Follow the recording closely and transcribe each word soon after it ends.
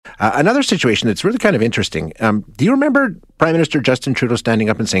Another situation that's really kind of interesting. Do you remember Prime Minister Justin Trudeau standing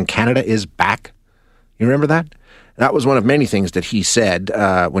up and saying Canada is back? You remember that? That was one of many things that he said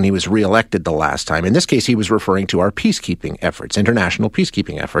when he was reelected the last time. In this case, he was referring to our peacekeeping efforts, international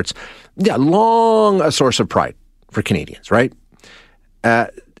peacekeeping efforts. Yeah, long a source of pride for Canadians, right?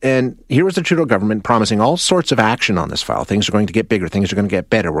 And here was the Trudeau government promising all sorts of action on this file. Things are going to get bigger. Things are going to get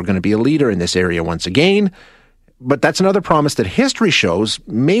better. We're going to be a leader in this area once again. But that's another promise that history shows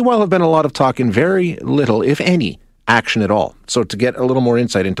may well have been a lot of talk and very little, if any, action at all. So to get a little more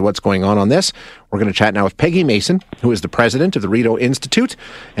insight into what's going on this, we're going to chat now with Peggy Mason, who is the president of the Rideau Institute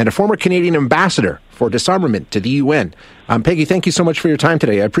and a former Canadian ambassador for disarmament to the UN. Peggy, thank you so much for your time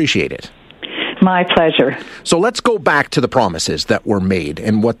today. I appreciate it. My pleasure. So let's go back to the promises that were made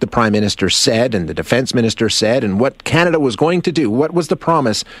and what the Prime Minister said and the Defence Minister said and what Canada was going to do. What was the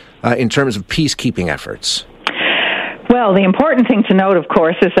promise in terms of peacekeeping efforts? Well, the important thing to note, of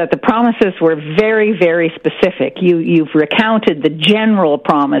course, is that the promises were very, very specific. You've recounted the general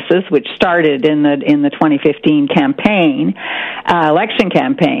promises, which started in the 2015 campaign, election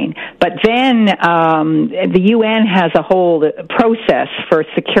campaign. But then the UN has a whole process for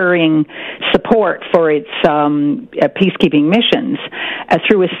securing support for its peacekeeping missions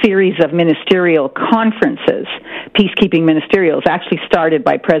through a series of ministerial conferences. Peacekeeping ministerials actually started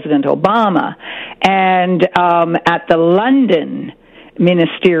by President Obama, and at the London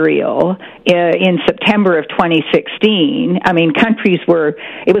ministerial in September of 2016,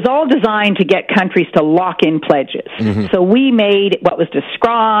 it was all designed to get countries to lock in pledges. Mm-hmm. So we made what was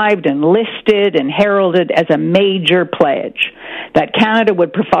described and listed and heralded as a major pledge that Canada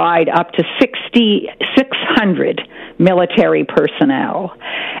would provide up to 600 military personnel.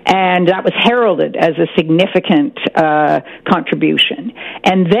 And that was heralded as a significant contribution.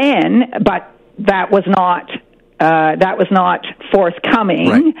 And then, but that was not forthcoming.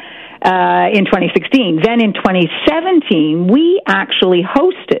 Right. In 2016. Then in 2017, we actually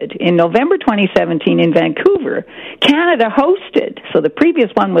hosted, in November 2017 in Vancouver, Canada hosted, so the previous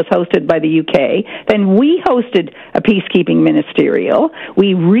one was hosted by the UK, then we hosted a peacekeeping ministerial,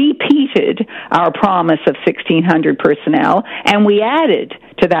 we repeated our promise of 1,600 personnel, and we added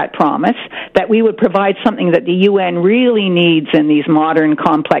to that promise that we would provide something that the UN really needs in these modern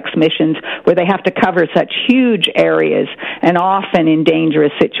complex missions where they have to cover such huge areas and often in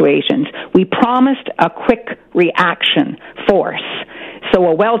dangerous situations. We promised a quick reaction force, so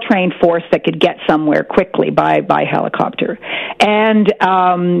a well-trained force that could get somewhere quickly by helicopter. And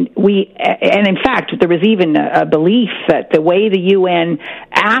in fact, there was even a belief that the way the UN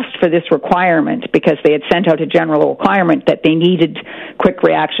asked for this requirement, because they had sent out a general requirement that they needed quick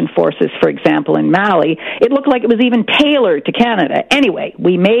reaction forces, for example, in Mali, it looked like it was even tailored to Canada. Anyway,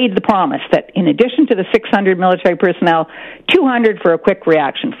 we made the promise that in addition to the 600 military personnel, 200 for a quick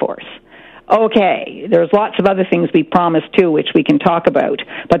reaction force. Okay, there's lots of other things we promised too, which we can talk about.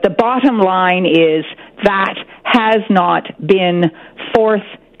 But the bottom line is that has not been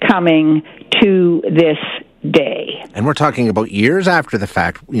forthcoming to this day. And we're talking about years after the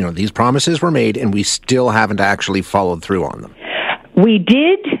fact. You know, these promises were made and we still haven't actually followed through on them. We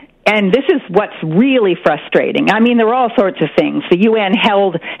did. And this is what's really frustrating. I mean, there were all sorts of things. The UN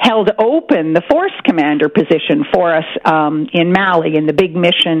held open the force commander position for us in Mali, in the big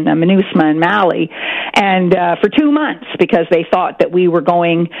mission, MINUSMA in Mali, and for 2 months, because they thought that we were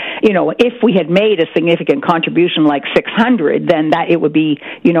going, if we had made a significant contribution like 600, then that it would be,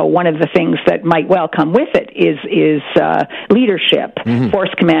 one of the things that might well come with it is leadership, mm-hmm. force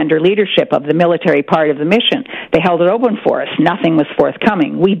commander leadership of the military part of the mission. They held it open for us. Nothing was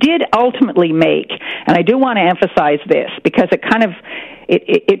forthcoming. We did ultimately make, and I do want to emphasize this because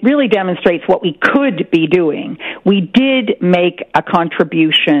it really demonstrates what we could be doing. We did make a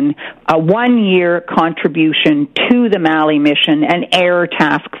contribution, a 1-year contribution to the Mali mission, an air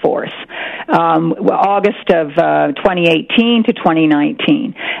task force, August of 2018 to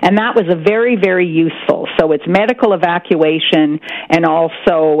 2019. And that was a very, very useful. So it's medical evacuation and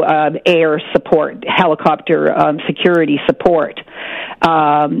also air support, helicopter security support.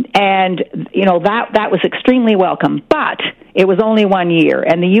 And that was extremely welcome. But it was only 1 year,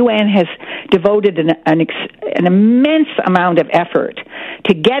 and the UN has devoted an immense amount of effort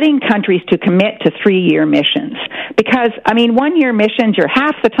to getting countries to commit to 3-year missions. Because, 1-year missions, you're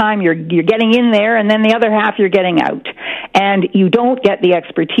half the time you're getting in there, and then the other half you're getting out. And you don't get the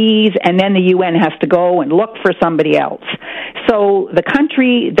expertise, and then the UN has to go and look for somebody else. So the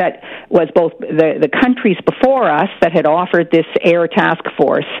country that was both the countries before us that had offered this air task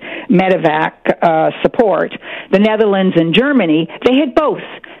force, medevac support, the Netherlands and Germany, they had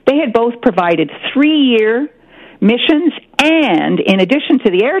both provided 3-year missions, and in addition to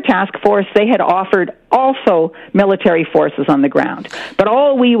the Air Task Force, they had offered also military forces on the ground. But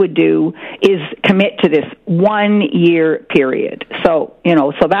all we would do is commit to this 1 year period. So,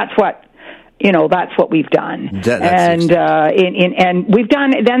 so that's what we've done. And we've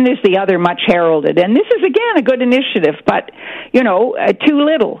done, then there's the other much heralded, and this is again a good initiative, but, too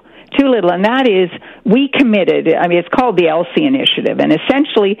little, and that is we committed, it's called the ELSI Initiative, and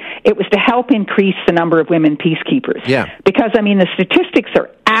essentially it was to help increase the number of women peacekeepers. Yeah. Because, the statistics are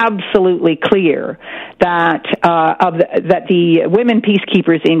absolutely clear that that the women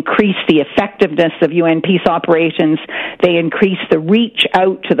peacekeepers increase the effectiveness of UN peace operations. They increase the reach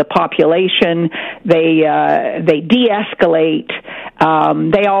out to the population. They de-escalate.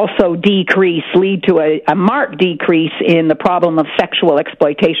 They also lead to a marked decrease in the problem of sexual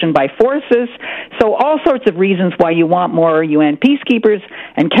exploitation by forces. So all sorts of reasons why you want more UN peacekeepers,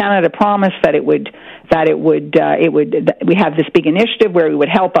 and Canada promised that we have this big initiative where we would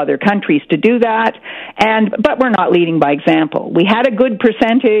help other countries to do that, but we're not leading by example. We had a good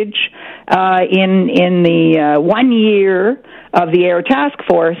percentage in the 1 year of the Air Task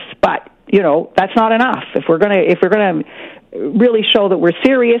Force, but that's not enough. If we're going to really show that we're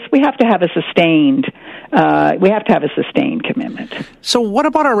serious, we have to have a sustained commitment. So what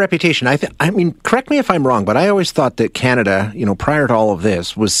about our reputation? Correct me if I'm wrong, but I always thought that Canada, prior to all of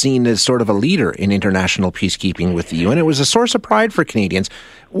this, was seen as sort of a leader in international peacekeeping with the UN. It was a source of pride for Canadians.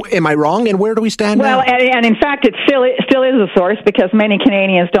 Am I wrong? And where do we stand now? Well, and in fact, it still is a source because many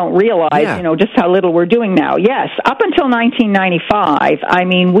Canadians don't realize, just how little we're doing now. Yes, up until 1995,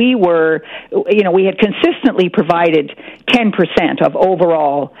 we had consistently provided 10% of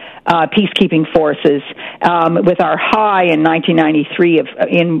overall peacekeeping forces, with our high in 1993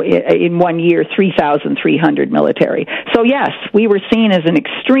 in 1 year 3,300 military. So yes, we were seen as an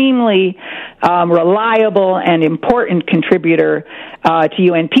extremely reliable and important contributor to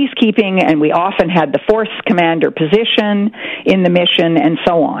UN peacekeeping, and we often had the force commander position in the mission and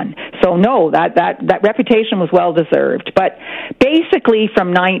so on. So no, that reputation was well deserved. But basically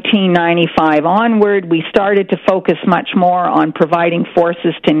from 1995 onward, we started to focus much more on providing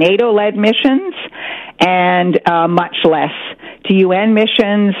forces to NATO-led missions and much less to UN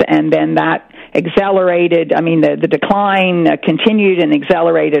missions, and then that accelerated. The decline continued and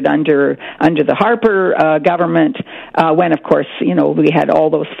accelerated under the Harper government, when, of course, we had all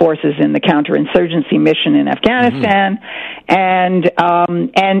those forces in the counterinsurgency mission in Afghanistan,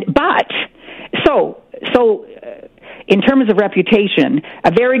 So in terms of reputation,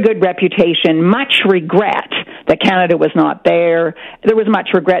 a very good reputation, much regret that Canada was not there. There was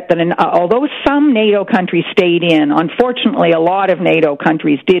much regret that although some NATO countries stayed in, unfortunately a lot of NATO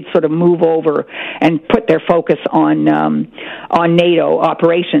countries did sort of move over and put their focus on NATO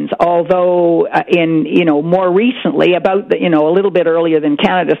operations. Although more recently, a little bit earlier than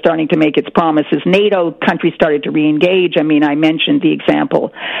Canada starting to make its promises, NATO countries started to re-engage. I mentioned the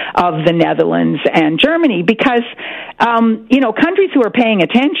example of the Netherlands and Germany because countries who are paying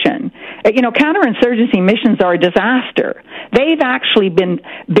attention, counterinsurgency missions are a disaster. They've actually been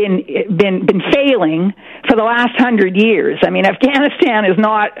failing for the last 100 years. Afghanistan is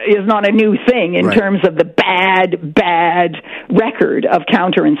not a new thing in terms of the bad record of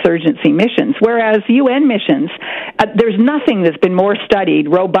counterinsurgency missions. Whereas UN missions, there's nothing that's been more studied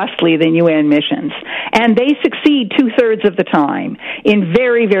robustly than UN missions, and they succeed 2/3 of the time in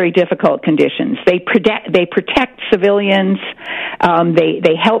very, very difficult conditions. They protect civilians.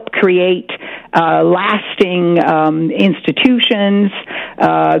 They help create lasting institutions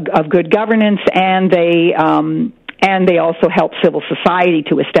of good governance, and they also help civil society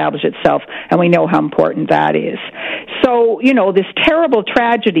to establish itself, and we know how important that is. So, this terrible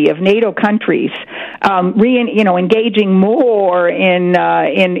tragedy of NATO countries, engaging more in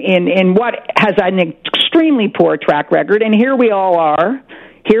what has an extremely poor track record, and here we are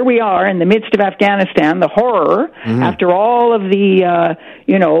in the midst of Afghanistan, the horror, after all of the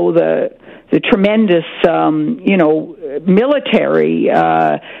tremendous, military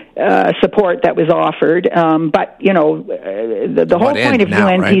support that was offered. But, the whole point of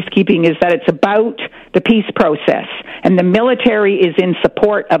UN peacekeeping is that it's about the peace process, and the military is in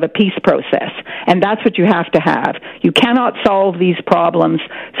support of a peace process, and that's what you have to have. You cannot solve these problems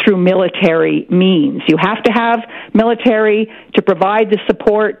through military means. You have to have military to provide the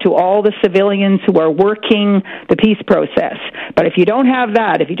support to all the civilians who are working the peace process. But if you don't have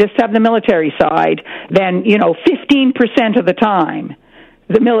that, if you just have the military side, then 15% of the time,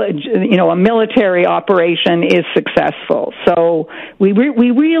 a military operation is successful. So we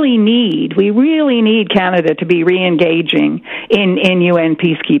really need Canada to be re-engaging in UN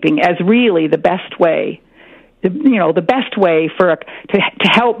peacekeeping as really the best way the best way to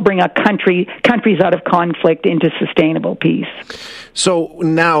help bring countries out of conflict into sustainable peace. So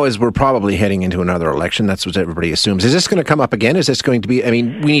now, as we're probably heading into another election, that's what everybody assumes. Is this going to come up again? Is this going to be? I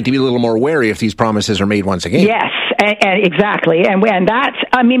mean, we need to be a little more wary if these promises are made once again. Yes, and exactly, and that's.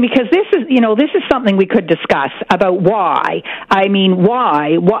 I mean, because this is something we could discuss about why. I mean,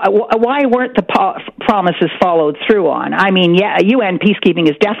 why weren't the promises followed through on? I mean, yeah, UN peacekeeping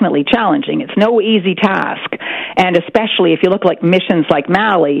is definitely challenging. It's no easy task, and especially if you look like missions like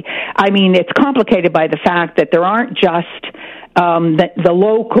Mali. I mean, it's complicated by the fact that there aren't just the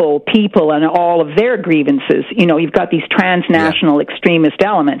local people and all of their grievances. You've got these transnational extremist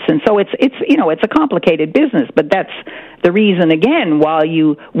elements, and so it's a complicated business. But that's the reason, again, why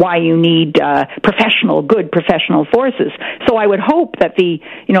you need good professional forces. So I would hope that the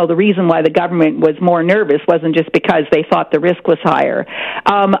reason why the government was more nervous wasn't just because they thought the risk was higher.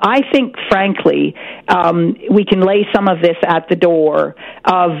 I think, frankly, we can lay some of this at the door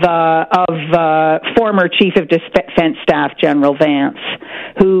of former Chief of Defense Staff General Vance,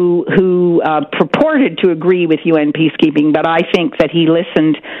 who purported to agree with UN peacekeeping, but I think that he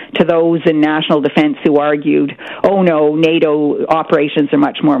listened to those in national defense who argued, oh no, NATO operations are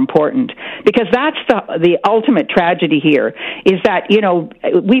much more important. Because that's the ultimate tragedy here, is that,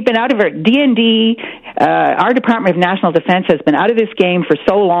 we've been out of it. DND, our Department of National Defense has been out of this game for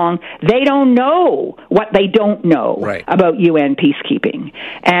so long, they don't know what they don't know about UN peacekeeping.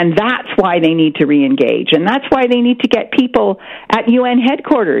 And that's why they need to re-engage. And that's why they need to get people at UN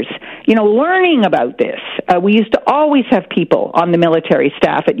headquarters, learning about this. We used to always have people on the military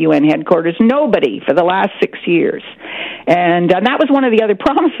staff at UN headquarters, nobody for the last 6 years. And that was one of the other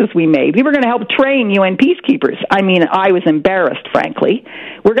promises we made. We were going to help train UN peacekeepers. I mean, I was embarrassed, frankly.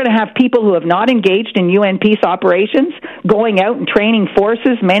 We're going to have people who have not engaged in UN peace operations going out and training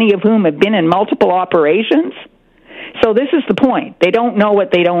forces, many of whom have been in multiple operations. So this is the point. They don't know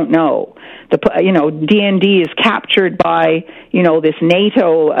what they don't know. DND is captured by, this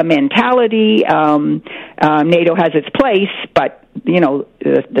NATO mentality. NATO has its place, but,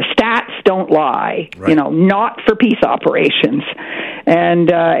 the stats don't lie, not for peace operations.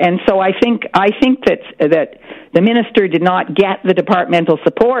 And so I think that the minister did not get the departmental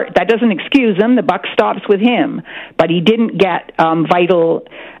support. That doesn't excuse him. The buck stops with him. But he didn't get vital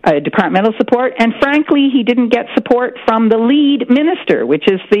departmental support. And frankly, he didn't get support from the lead minister, which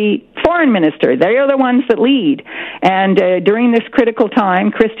is the foreign minister. They are the ones that lead. And during this critical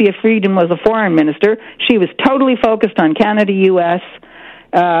time, Chrystia Freeland was a foreign minister. She was totally focused on Canada-U.S.,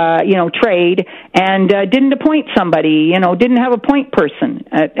 trade, and didn't appoint somebody, didn't have a point person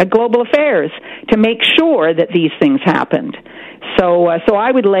at Global Affairs to make sure that these things happened. So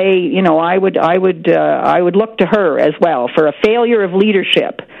I would I would look to her as well for a failure of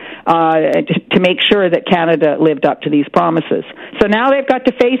leadership to make sure that Canada lived up to these promises. So now they've got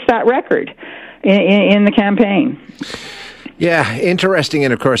to face that record in the campaign. Yeah, interesting.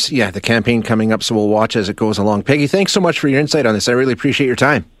 And of course, the campaign coming up, so we'll watch as it goes along. Peggy, thanks so much for your insight on this. I really appreciate your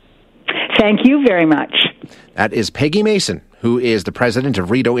time. Thank you very much. That is Peggy Mason, who is the president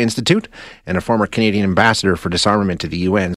of Rideau Institute and a former Canadian ambassador for disarmament to the UN.